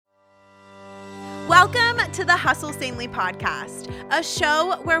Welcome to the Hustle Sanely podcast, a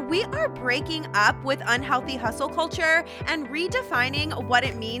show where we are breaking up with unhealthy hustle culture and redefining what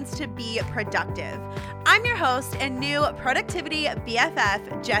it means to be productive. I'm your host and new productivity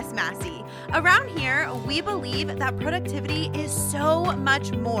BFF, Jess Massey. Around here, we believe that productivity is so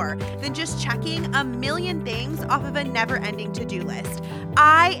much more than just checking a million things off of a never-ending to-do list.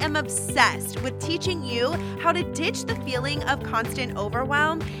 I am obsessed with teaching you how to ditch the feeling of constant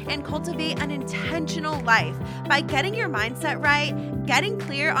overwhelm and cultivate an intentional life by getting your mindset right, getting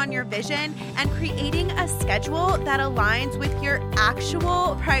clear on your vision, and creating a schedule that aligns with your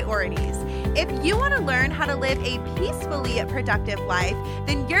actual priorities. If you want to learn how to live a peacefully productive life,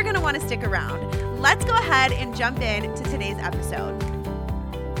 then you're going to want to stick around. Let's go ahead and jump in to today's episode.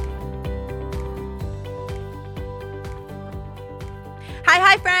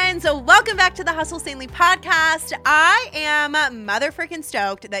 Hi, friends. Welcome back to the Hustle Sanely podcast. I am mother freaking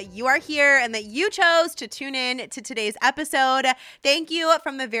stoked that you are here and that you chose to tune in to today's episode. Thank you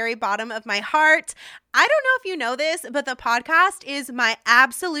from the very bottom of my heart. I don't know if you know this, but the podcast is my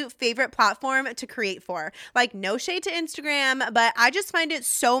absolute favorite platform to create for. Like, no shade to Instagram, but I just find it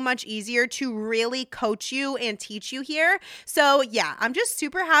so much easier to really coach you and teach you here. So yeah, I'm just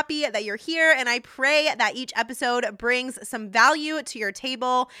super happy that you're here, and I pray that each episode brings some value to your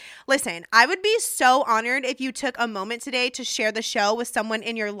table. Listen, I would be so honored if you took a moment today to share the show with someone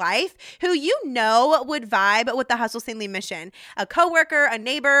in your life who you know would vibe with the Hustle Sanely mission. A coworker, a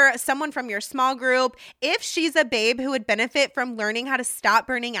neighbor, someone from your small group. If she's a babe who would benefit from learning how to stop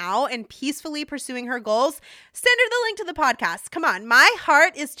burning out and peacefully pursuing her goals, send her the link to the podcast. Come on, my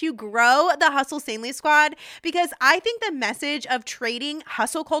heart is to grow the Hustle Sanely squad because I think the message of trading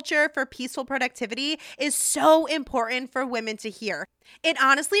hustle culture for peaceful productivity is so important for women to hear. It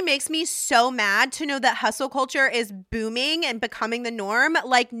honestly makes me so mad to know that hustle culture is booming and becoming the norm.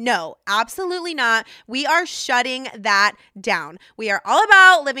 Like, no, absolutely not. We are shutting that down. We are all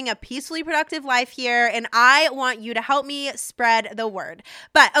about living a peacefully productive life here, and I want you to help me spread the word.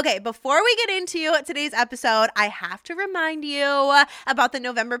 But okay, before we get into today's episode, I have to remind you about the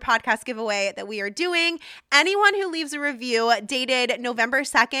November podcast giveaway that we are doing. Anyone who leaves a review dated November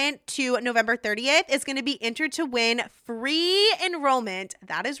 2nd to November 30th is going to be entered to win free enrollment.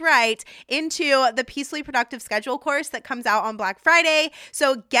 That is right, into the Peacefully Productive Schedule course that comes out on Black Friday.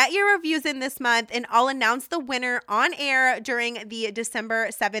 So get your reviews in this month, and I'll announce the winner on air during the December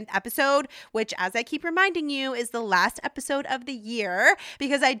 7th episode, which, as I keep reminding you, is the last episode of the year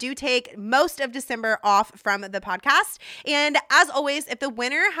because I do take most of December off from the podcast. And as always, if the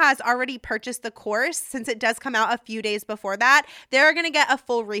winner has already purchased the course, since it does come out a few days before that, they're going to get a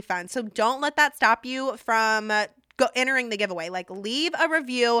full refund. So don't let that stop you from entering the giveaway. Like, leave a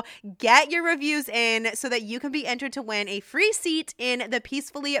review, get your reviews in so that you can be entered to win a free seat in the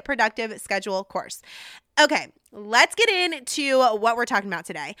Peacefully Productive Schedule course. Okay, let's get into what we're talking about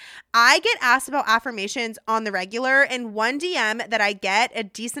today. I get asked about affirmations on the regular, and one DM that I get a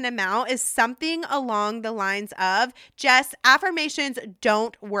decent amount is something along the lines of, Jess, affirmations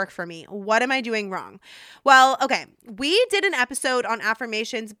don't work for me. What am I doing wrong? Well, okay, we did an episode on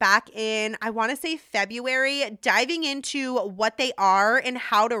affirmations back in, I want to say February, diving into what they are and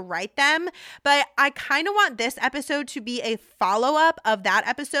how to write them, but I kind of want this episode to be a follow-up of that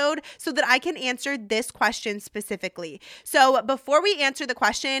episode so that I can answer this question specifically. So before we answer the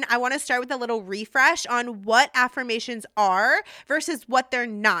question, I want to start with a little refresh on what affirmations are versus what they're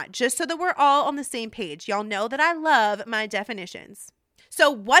not, just so that we're all on the same page. Y'all know that I love my definitions. So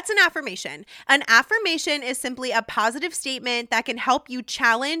what's an affirmation? An affirmation is simply a positive statement that can help you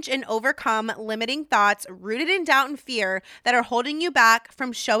challenge and overcome limiting thoughts rooted in doubt and fear that are holding you back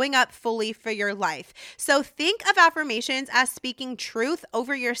from showing up fully for your life. So think of affirmations as speaking truth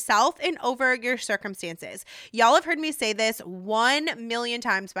over yourself and over your circumstances. Y'all have heard me say this 1,000,000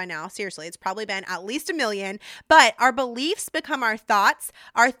 times by now. Seriously, it's probably been at least 1,000,000, but our beliefs become our thoughts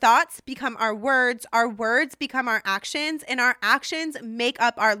become our words become our actions, and our actions make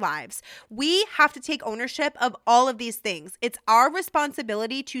up our lives. We have to take ownership of all of these things. It's our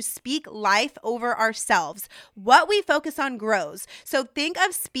responsibility to speak life over ourselves. What we focus on grows. So think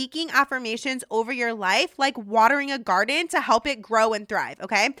of speaking affirmations over your life like watering a garden to help it grow and thrive,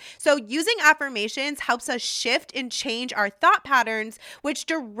 okay? So using affirmations helps us shift and change our thought patterns, which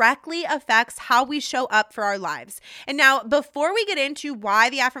directly affects how we show up for our lives. And now, before we get into why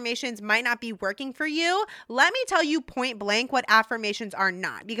the affirmations might not be working for you, let me tell you point blank what affirmations affirmations are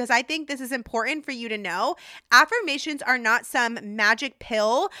not, because I think this is important for you to know. Affirmations are not some magic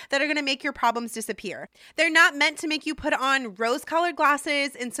pill that are going to make your problems disappear. They're not meant to make you put on rose-colored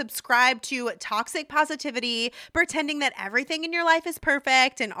glasses and subscribe to toxic positivity, pretending that everything in your life is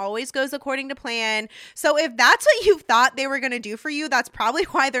perfect and always goes according to plan. So if that's what you thought they were going to do for you, that's probably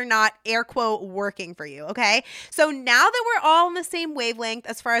why they're not, air quote, working for you, okay? So now that we're all on the same wavelength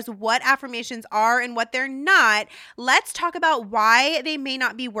as far as what affirmations are and what they're not, let's talk about why they may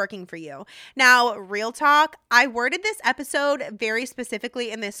not be working for you. Now, real talk, I worded this episode very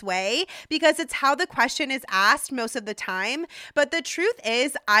specifically in this way because it's how the question is asked most of the time. But the truth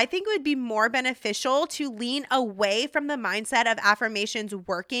is, I think it would be more beneficial to lean away from the mindset of affirmations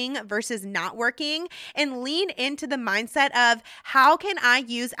working versus not working and lean into the mindset of how can I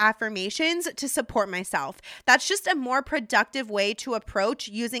use affirmations to support myself? That's just a more productive way to approach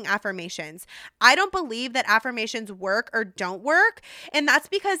using affirmations. I don't believe that affirmations work or don't work, and that's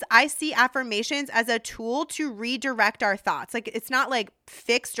because I see affirmations as a tool to redirect our thoughts. Like, it's not like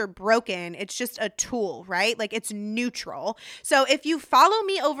fixed or broken. It's just a tool, right? Like, it's neutral. So if you follow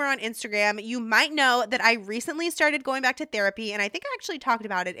me over on Instagram, you might know that I recently started going back to therapy, and I think I actually talked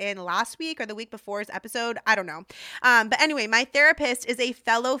about it in last week or the week before's episode. I don't know. But anyway, my therapist is a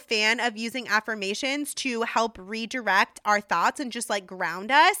fellow fan of using affirmations to help redirect our thoughts and just like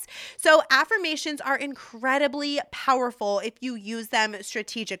ground us. So affirmations are incredibly powerful if you use them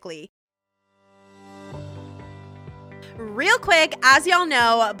strategically. Real quick, as y'all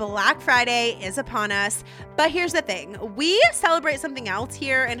know, Black Friday is upon us. But here's the thing. We celebrate something else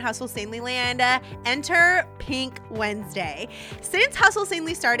here in Hustle Sanely Land. Enter Pink Wednesday. Since Hustle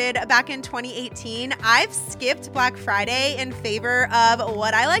Sanely started back in 2018, I've skipped Black Friday in favor of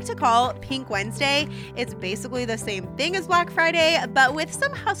what I like to call Pink Wednesday. It's basically the same thing as Black Friday, but with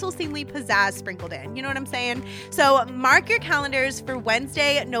some Hustle Sanely pizzazz sprinkled in. You know what I'm saying? So mark your calendars for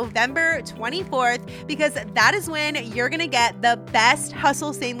Wednesday, November 24th, because that is when you're going to get the best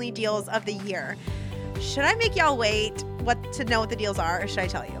Hustle Sanely deals of the year. Should I make y'all wait to know what the deals are, or should I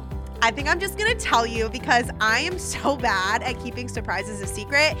tell you? I think I'm just going to tell you because I am so bad at keeping surprises a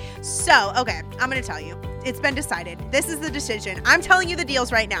secret. So, okay, I'm going to tell you. It's been decided. This is the decision. I'm telling you the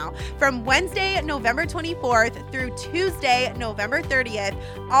deals right now. From Wednesday, November 24th through Tuesday, November 30th,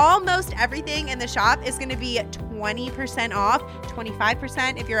 almost everything in the shop is going to be 20% off,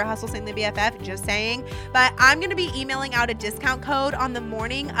 25% if you're a Hustle Sanely BFF, just saying. But I'm going to be emailing out a discount code on the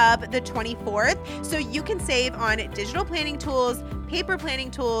morning of the 24th so you can save on digital planning tools, paper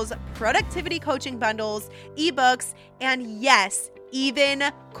planning tools, productivity coaching bundles, ebooks, and yes, even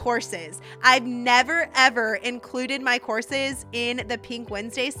courses. I've never ever included my courses in the Pink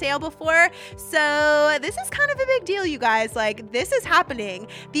Wednesday sale before, so this is kind of a big deal, you guys. Like, this is happening.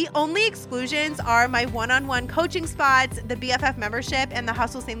 The only exclusions are my one-on-one coaching spots, the BFF membership, and the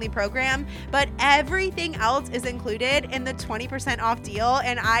Hustle Sanely program, but everything else is included in the 20% off deal,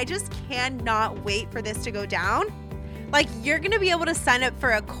 and I just cannot wait for this to go down. Like, you're going to be able to sign up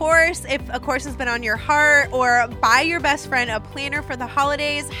for a course if a course has been on your heart, or buy your best friend a planner for the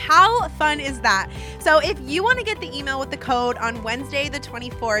holidays. How fun is that? So if you want to get the email with the code on Wednesday the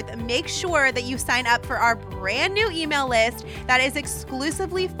 24th, make sure that you sign up for our brand new email list that is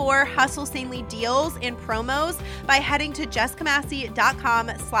exclusively for Hustle Sanely deals and promos by heading to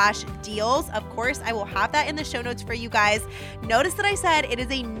jesskamasi.com/deals. Of course, I will have that in the show notes for you guys. Notice that I said it is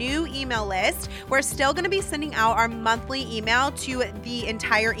a new email list. We're still going to be sending out our monthly email to the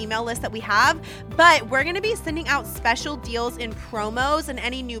entire email list that we have, but we're going to be sending out special deals and promos and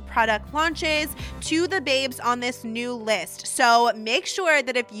any new product launches to the babes on this new list. So make sure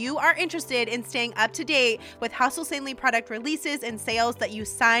that if you are interested in staying up to date with Hustle Sanely product releases and sales, that you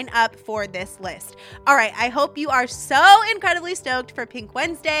sign up for this list. All right, I hope you are so incredibly stoked for Pink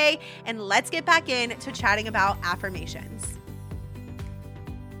Wednesday, and let's get back into chatting about affirmations.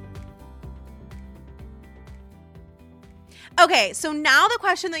 Okay, so now the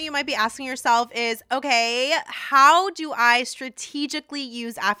question that you might be asking yourself is, okay, how do I strategically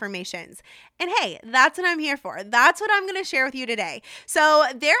use affirmations? And hey, that's what I'm here for. That's what I'm going to share with you today. So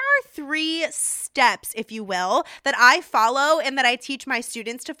there are 3 steps, if you will, that I follow and that I teach my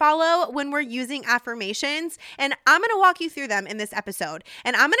students to follow when we're using affirmations. And I'm going to walk you through them in this episode.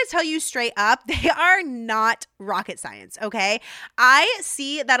 And I'm going to tell you straight up, they are not rocket science, okay? I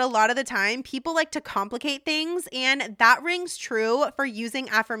see that a lot of the time people like to complicate things, and that rings true for using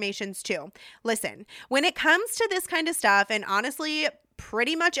affirmations too. Listen, when it comes to this kind of stuff, and honestly,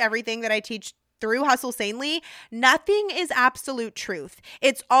 pretty much everything that I teach through Hustle Sanely, nothing is absolute truth.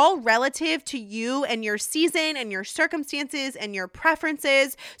 It's all relative to you and your season and your circumstances and your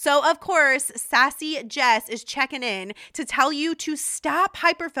preferences. So of course, Sassy Jess is checking in to tell you to stop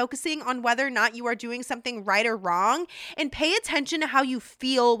hyper-focusing on whether or not you are doing something right or wrong and pay attention to how you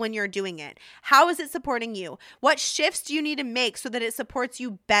feel when you're doing it. How is it supporting you? What shifts do you need to make so that it supports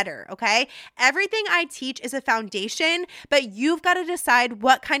you better, okay? Everything I teach is a foundation, but you've got to decide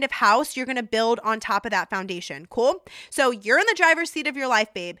what kind of house you're going to build on top of that foundation. Cool? So you're in the driver's seat of your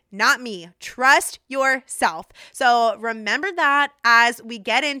life, babe, not me. Trust yourself. So remember that as we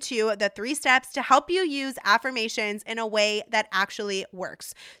get into the 3 steps to help you use affirmations in a way that actually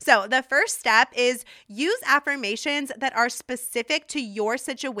works. So the first step is use affirmations that are specific to your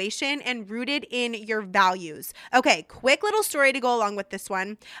situation and rooted in your values. Okay, quick little story to go along with this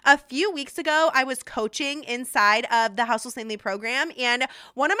one. A few weeks ago, I was coaching inside of the Hustle Sanely program, and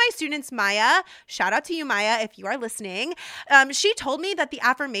one of my students, Maya, shout out to you, Maya, if you are listening, she told me that the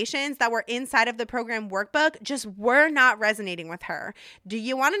affirmations that were inside of the program workbook just were not resonating with her. Do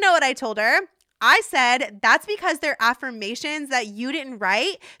you want to know what I told her? I said, that's because they're affirmations that you didn't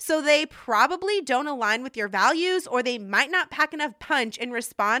write, so they probably don't align with your values, or they might not pack enough punch in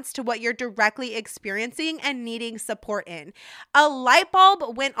response to what you're directly experiencing and needing support in. A light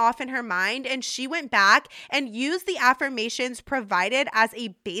bulb went off in her mind, and she went back and used the affirmations provided as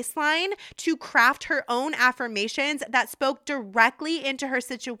a baseline to craft her own affirmations that spoke directly into her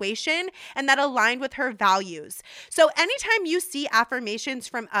situation and that aligned with her values. So anytime you see affirmations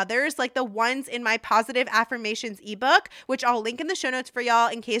from others, like the ones in my Positive Affirmations ebook, which I'll link in the show notes for y'all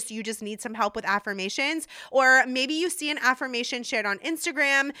in case you just need some help with affirmations, or maybe you see an affirmation shared on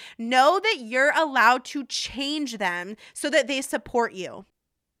Instagram, know that you're allowed to change them so that they support you.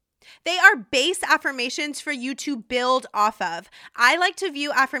 They are base affirmations for you to build off of. I like to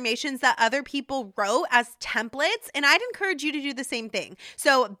view affirmations that other people wrote as templates, and I'd encourage you to do the same thing.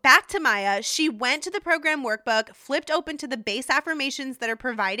 So back to Maya, she went to the program workbook, flipped open to the base affirmations that are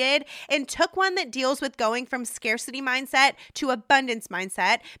provided, and took one that deals with going from scarcity mindset to abundance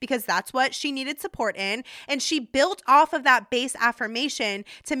mindset, because that's what she needed support in. And she built off of that base affirmation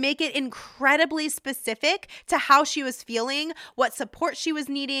to make it incredibly specific to how she was feeling, what support she was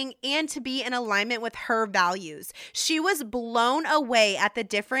needing, and to be in alignment with her values. She was blown away at the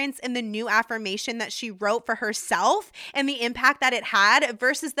difference in the new affirmation that she wrote for herself and the impact that it had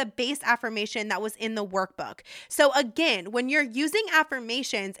versus the base affirmation that was in the workbook. So again, when you're using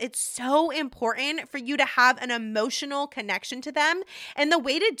affirmations, it's so important for you to have an emotional connection to them. And the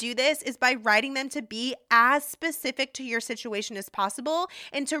way to do this is by writing them to be as specific to your situation as possible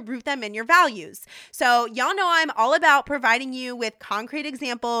and to root them in your values. So y'all know I'm all about providing you with concrete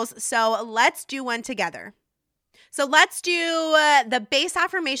examples. So let's do one together. So let's do the base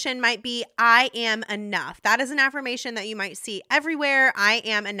affirmation might be, I am enough. That is an affirmation that you might see everywhere. I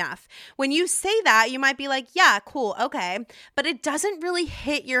am enough. When you say that, you might be like, yeah, cool, okay. But it doesn't really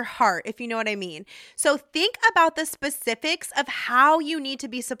hit your heart, if you know what I mean. So think about the specifics of how you need to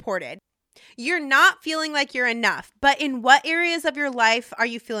be supported. You're not feeling like you're enough, but in what areas of your life are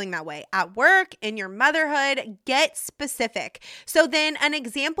you feeling that way? At work, in your motherhood? Get specific. So then an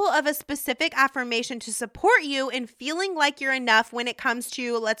example of a specific affirmation to support you in feeling like you're enough when it comes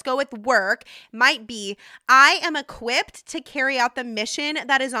to, let's go with work, might be, I am equipped to carry out the mission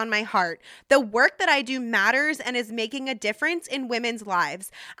that is on my heart. The work that I do matters and is making a difference in women's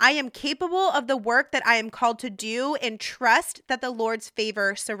lives. I am capable of the work that I am called to do and trust that the Lord's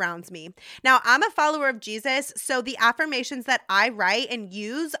favor surrounds me. Now, I'm a follower of Jesus, so the affirmations that I write and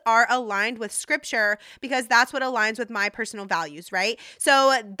use are aligned with scripture because that's what aligns with my personal values, right?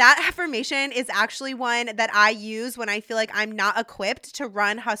 So that affirmation is actually one that I use when I feel like I'm not equipped to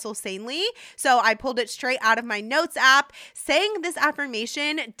run Hustle Sanely. So I pulled it straight out of my notes app. Saying this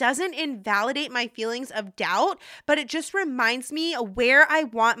affirmation doesn't invalidate my feelings of doubt, but it just reminds me where I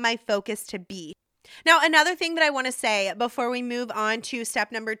want my focus to be. Now, another thing that I want to say before we move on to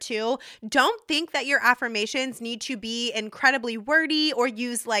step number 2, don't think that your affirmations need to be incredibly wordy or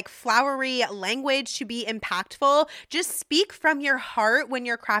use like flowery language to be impactful. Just speak from your heart when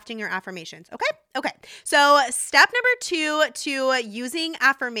you're crafting your affirmations, okay? Okay, so step number 2 to using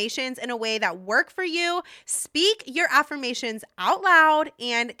affirmations in a way that work for you, speak your affirmations out loud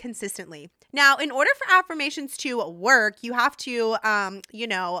and consistently. Now, in order for affirmations to work, you have to,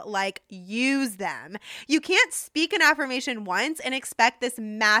 use them. You can't speak an affirmation once and expect this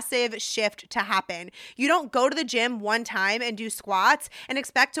massive shift to happen. You don't go to the gym one time and do squats and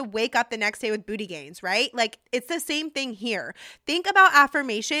expect to wake up the next day with booty gains, right? Like, it's the same thing here. Think about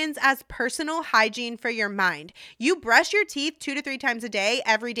affirmations as personal hygiene for your mind. You brush your teeth 2 to 3 times a day,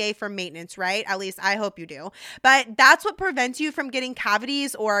 every day for maintenance, right? At least I hope you do. But that's what prevents you from getting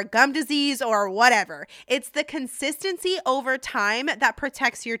cavities or gum disease or whatever. It's the consistency over time that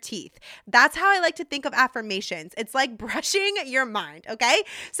protects your teeth. That's how I like to think of affirmations. It's like brushing your mind, okay?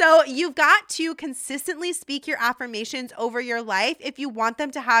 So you've got to consistently speak your affirmations over your life if you want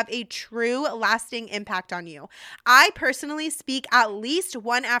them to have a true lasting impact on you. I personally speak at least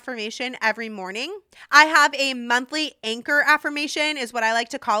one affirmation every morning. I have a monthly anchor affirmation is what I like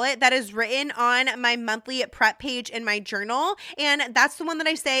to call it that is written on my monthly prep page in my journal. And that's the one that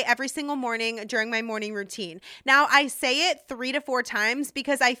I say every single morning during my morning routine. Now, I say it 3 to 4 times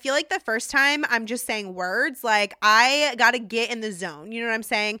because I feel like the first time I'm just saying words, like I got to get in the zone. You know what I'm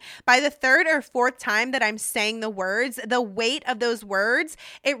saying? By the 3rd or 4th time that I'm saying the words, the weight of those words,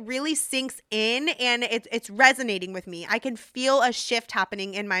 it really sinks in and it's resonating with me. I can feel a shift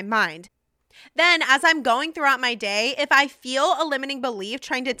happening in my mind. Then, as I'm going throughout my day, if I feel a limiting belief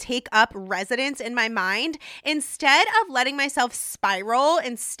trying to take up residence in my mind, instead of letting myself spiral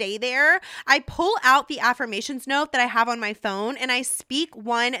and stay there, I pull out the affirmations note that I have on my phone and I speak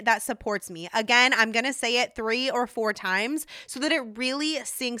one that supports me. Again, I'm going to say it 3 or 4 times so that it really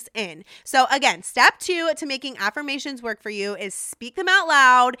sinks in. So again, step 2 to making affirmations work for you is speak them out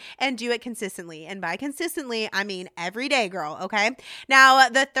loud and do it consistently. And by consistently, I mean every day, girl, okay? Now,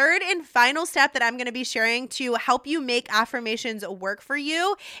 the third and final step that I'm going to be sharing to help you make affirmations work for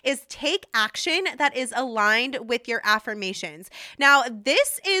you is take action that is aligned with your affirmations. Now,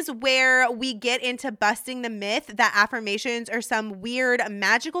 this is where we get into busting the myth that affirmations are some weird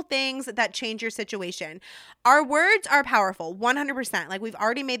magical things that change your situation. Our words are powerful, 100%. Like we've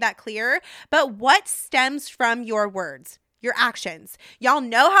already made that clear, but what stems from your words? Your actions. Y'all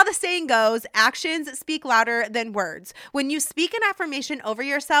know how the saying goes, actions speak louder than words. When you speak an affirmation over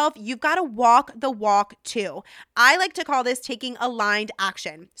yourself, you've got to walk the walk too. I like to call this taking aligned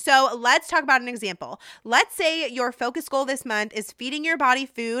action. So let's talk about an example. Let's say your focus goal this month is feeding your body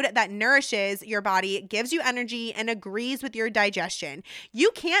food that nourishes your body, gives you energy, and agrees with your digestion. You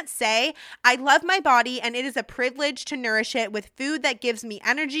can't say, I love my body and it is a privilege to nourish it with food that gives me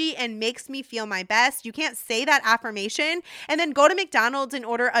energy and makes me feel my best. You can't say that affirmation and then go to McDonald's and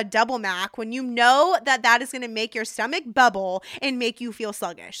order a double Mac when you know that that is going to make your stomach bubble and make you feel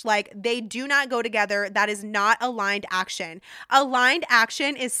sluggish. Like they do not go together. That is not aligned action. Aligned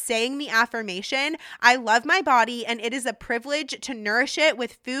action is saying the affirmation, I love my body and it is a privilege to nourish it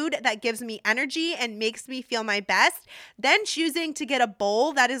with food that gives me energy and makes me feel my best. Then choosing to get a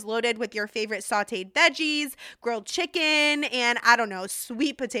bowl that is loaded with your favorite sauteed veggies, grilled chicken, and I don't know,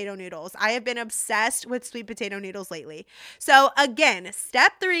 sweet potato noodles. I have been obsessed with sweet potato noodles lately. So again,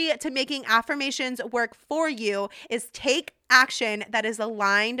 step 3 to making affirmations work for you is take action that is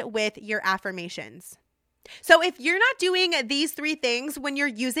aligned with your affirmations. So if you're not doing these 3 things when you're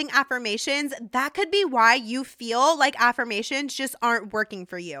using affirmations, that could be why you feel like affirmations just aren't working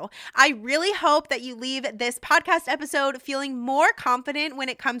for you. I really hope that you leave this podcast episode feeling more confident when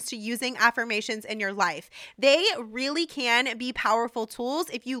it comes to using affirmations in your life. They really can be powerful tools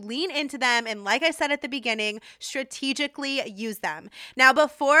if you lean into them and, like I said at the beginning, strategically use them. Now,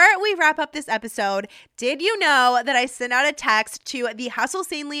 before we wrap up this episode, did you know that I sent out a text to the Hustle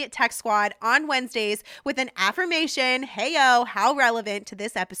Sanely Text Squad on Wednesdays with an affirmation, heyo, how relevant to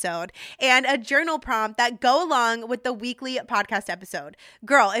this episode, and a journal prompt that go along with the weekly podcast episode.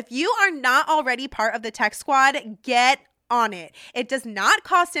 Girl, if you are not already part of the Text Squad, get on it. It does not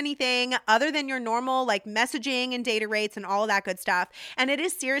cost anything other than your normal like messaging and data rates and all of that good stuff. And it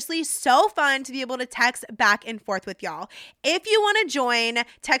is seriously so fun to be able to text back and forth with y'all. If you want to join,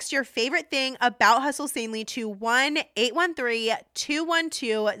 text your favorite thing about Hustle Sanely to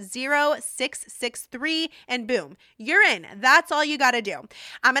 1-813-212-0663 and boom, you're in. That's all you got to do.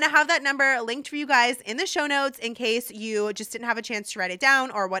 I'm going to have that number linked for you guys in the show notes in case you just didn't have a chance to write it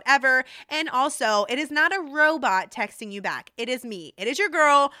down or whatever. And also, it is not a robot texting you back. It is me. It is your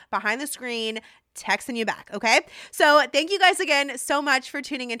girl behind the screen texting you back. Okay. So thank you guys again so much for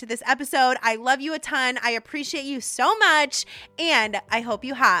tuning into this episode. I love you a ton. I appreciate you so much. And I hope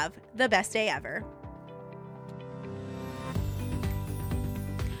you have the best day ever.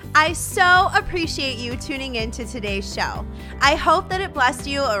 I so appreciate you tuning into today's show. I hope that it blessed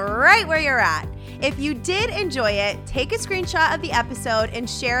you right where you're at. If you did enjoy it, take a screenshot of the episode and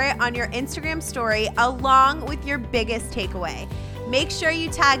share it on your Instagram story along with your biggest takeaway. Make sure you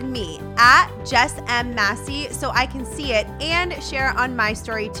tag me at Jess M. Massey so I can see it and share it on my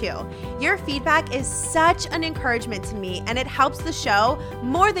story too. Your feedback is such an encouragement to me and it helps the show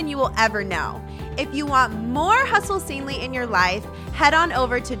more than you will ever know. If you want more Hustle Sanely in your life, head on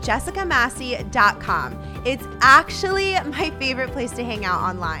over to jessicamassey.com. It's actually my favorite place to hang out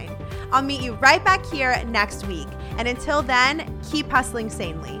online. I'll meet you right back here next week. And until then, keep hustling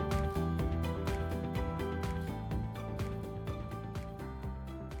sanely.